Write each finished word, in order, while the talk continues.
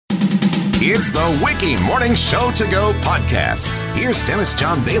It's the WIKY Morning Show to Go podcast. Here's Dennis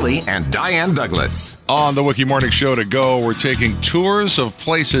John Bailey and Diane Douglas. On the WIKY Morning Show to Go, we're taking tours of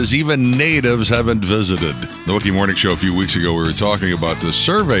places even natives haven't visited. The WIKY Morning Show a few weeks ago, we were talking about the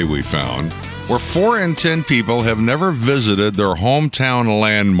survey we found where 4 in 10 people have never visited their hometown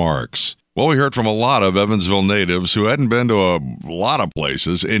landmarks. Well, we heard from a lot of Evansville natives who hadn't been to a lot of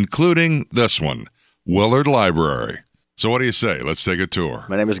places, including this one, Willard Library. So what do you say? Let's take a tour.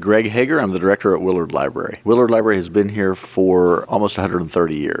 My name is Greg Hager. I'm the director at Willard Library. Willard Library has been here for almost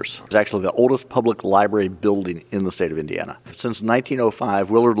 130 years. It's actually the oldest public library building in the state of Indiana. Since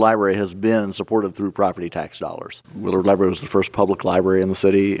 1905, Willard Library has been supported through property tax dollars. Willard Library was the first public library in the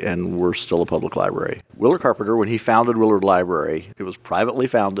city, and we're still a public library. Willard Carpenter, when he founded Willard Library, it was privately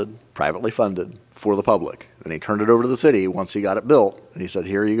founded, privately funded for the public. And he turned it over to the city once he got it built, and he said,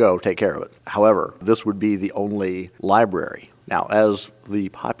 here you go, take care of it. However, this would be the only library. Now, as the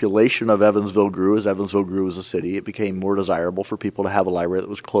population of Evansville grew, as Evansville grew as a city, it became more desirable for people to have a library that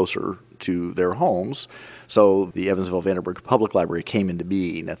was closer to their homes. So the Evansville-Vanderburgh Public Library came into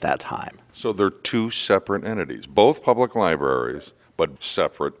being at that time. So they're 2 separate entities, both public libraries, but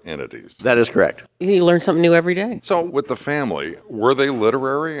separate entities. That is correct. You learn something new every day. So with the family, were they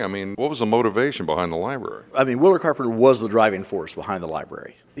literary? I mean, what was the motivation behind the library? Willard Carpenter was the driving force behind the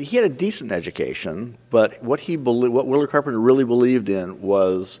library. He had a decent education, but what Willard Carpenter really believed in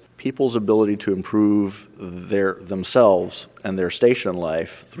was people's ability to improve themselves and their station in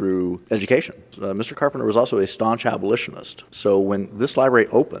life through education. Mr. Carpenter was also a staunch abolitionist. So when this library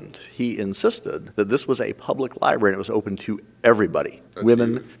opened, he insisted that this was a public library and it was open to everybody,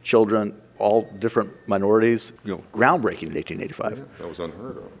 women, children, all different minorities, groundbreaking in 1885. Yeah, that was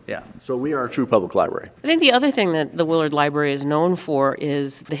unheard of. Yeah, so we are a true public library. I think the other thing that the Willard Library is known for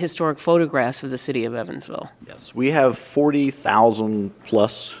is the historic photographs of the city of Evansville. Yes, we have 40,000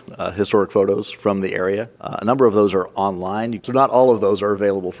 plus historic photos from the area. A number of those are online, so not all of those are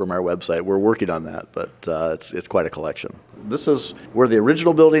available from our website. We're working on that, but it's quite a collection. This is where the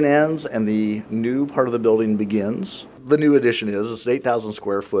original building ends and the new part of the building begins. The new addition is it's an 8,000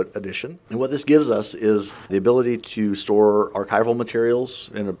 square foot addition. And what this gives us is the ability to store archival materials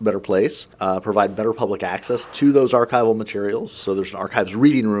in a better place, provide better public access to those archival materials. So there's an archives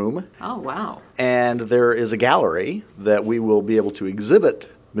reading room. Oh, wow. And there is a gallery that we will be able to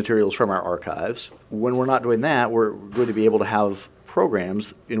exhibit materials from our archives. When we're not doing that, we're going to be able to have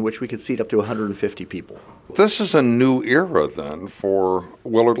programs in which we could seat up to 150 people. This is a new era then for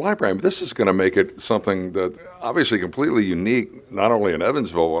Willard Library. I mean, this is going to make it something that obviously completely unique, not only in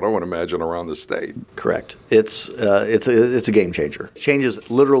Evansville, but I would imagine around the state. Correct. It's a game changer. It changes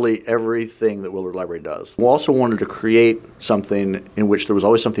literally everything that Willard Library does. We also wanted to create something in which there was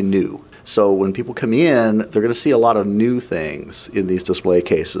always something new. So when people come in, they're going to see a lot of new things in these display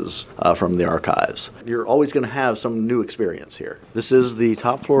cases from the archives. You're always going to have some new experience here. This is the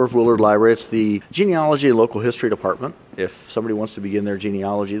top floor of Willard Library. It's the genealogy and local history department. If somebody wants to begin their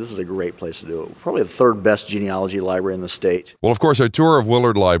genealogy, this is a great place to do it. Probably the 3rd best genealogy library in the state. Well, of course, a tour of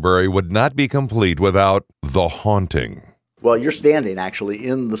Willard Library would not be complete without the haunting. Well, you're standing actually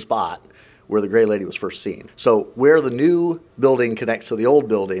in the spot where the Gray Lady was first seen. So where the new building connects to the old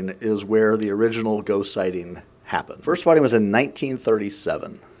building is where the original ghost sighting happened. First sighting was in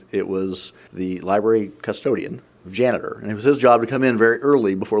 1937. It was the library custodian, janitor, and it was his job to come in very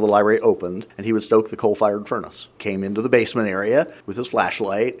early before the library opened, and he would stoke the coal-fired furnace. Came into the basement area with his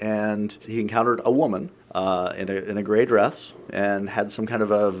flashlight, and he encountered a woman in a gray dress and had some kind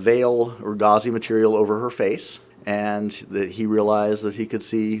of a veil or gauzy material over her face, and that he realized that he could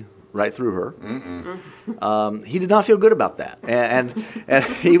see right through her. He did not feel good about that. And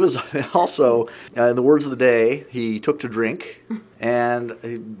he was also, in the words of the day, he took to drink, and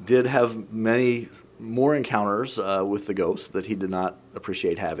he did have many more encounters with the ghost that he did not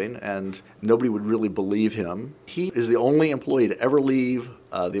appreciate having, and nobody would really believe him. He is the only employee to ever leave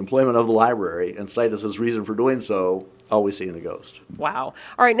the employment of the library and cite as his reason for doing so, always seeing the ghost. Wow.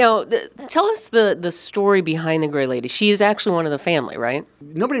 All right, now, tell us the story behind the Gray Lady. She is actually one of the family, right?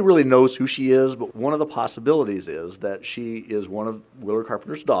 Nobody really knows who she is, but one of the possibilities is that she is one of Willard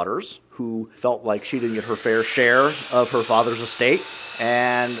Carpenter's daughters who felt like she didn't get her fair share of her father's estate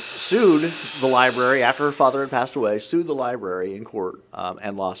and sued the library after her father had passed away, sued the library in court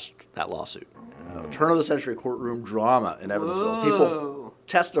and lost that lawsuit. Turn of the century courtroom drama in Evansville. Whoa. People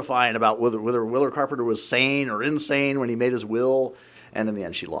testifying about whether Willard Carpenter was sane or insane when he made his will, and in the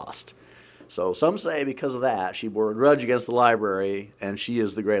end she lost. So some say because of that, she bore a grudge against the library, and she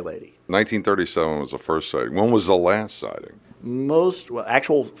is the Gray Lady. 1937 was the first sighting. When was the last sighting?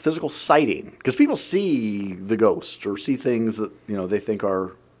 Actual physical sighting, because people see the ghost or see things that they think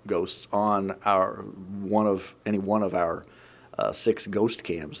are ghosts on any one of our 6 ghost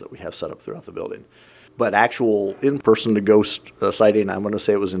cams that we have set up throughout the building. But actual in-person ghost sighting, I'm going to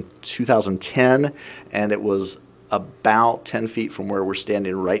say it was in 2010, and it was about 10 feet from where we're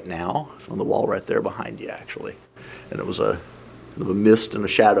standing right now, on the wall right there behind you, actually. And it was a mist and a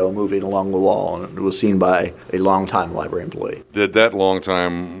shadow moving along the wall, and it was seen by a longtime library employee. Did that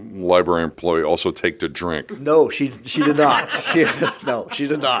longtime library employee also take to drink? No, she did not. No, she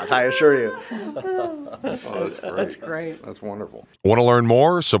did not, I assure you. Oh, that's great. That's great. That's wonderful. Want to learn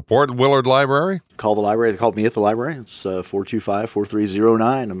more? Support Willard Library? Call the library. They called me at the library. It's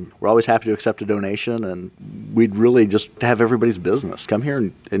 425-4309. And we're always happy to accept a donation, and we'd really just have everybody's business. Come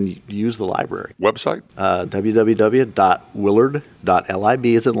here and use the library. Website? www.willard.lib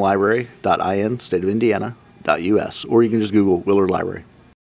as in library.in, state of Indiana.us. Or you can just Google Willard Library.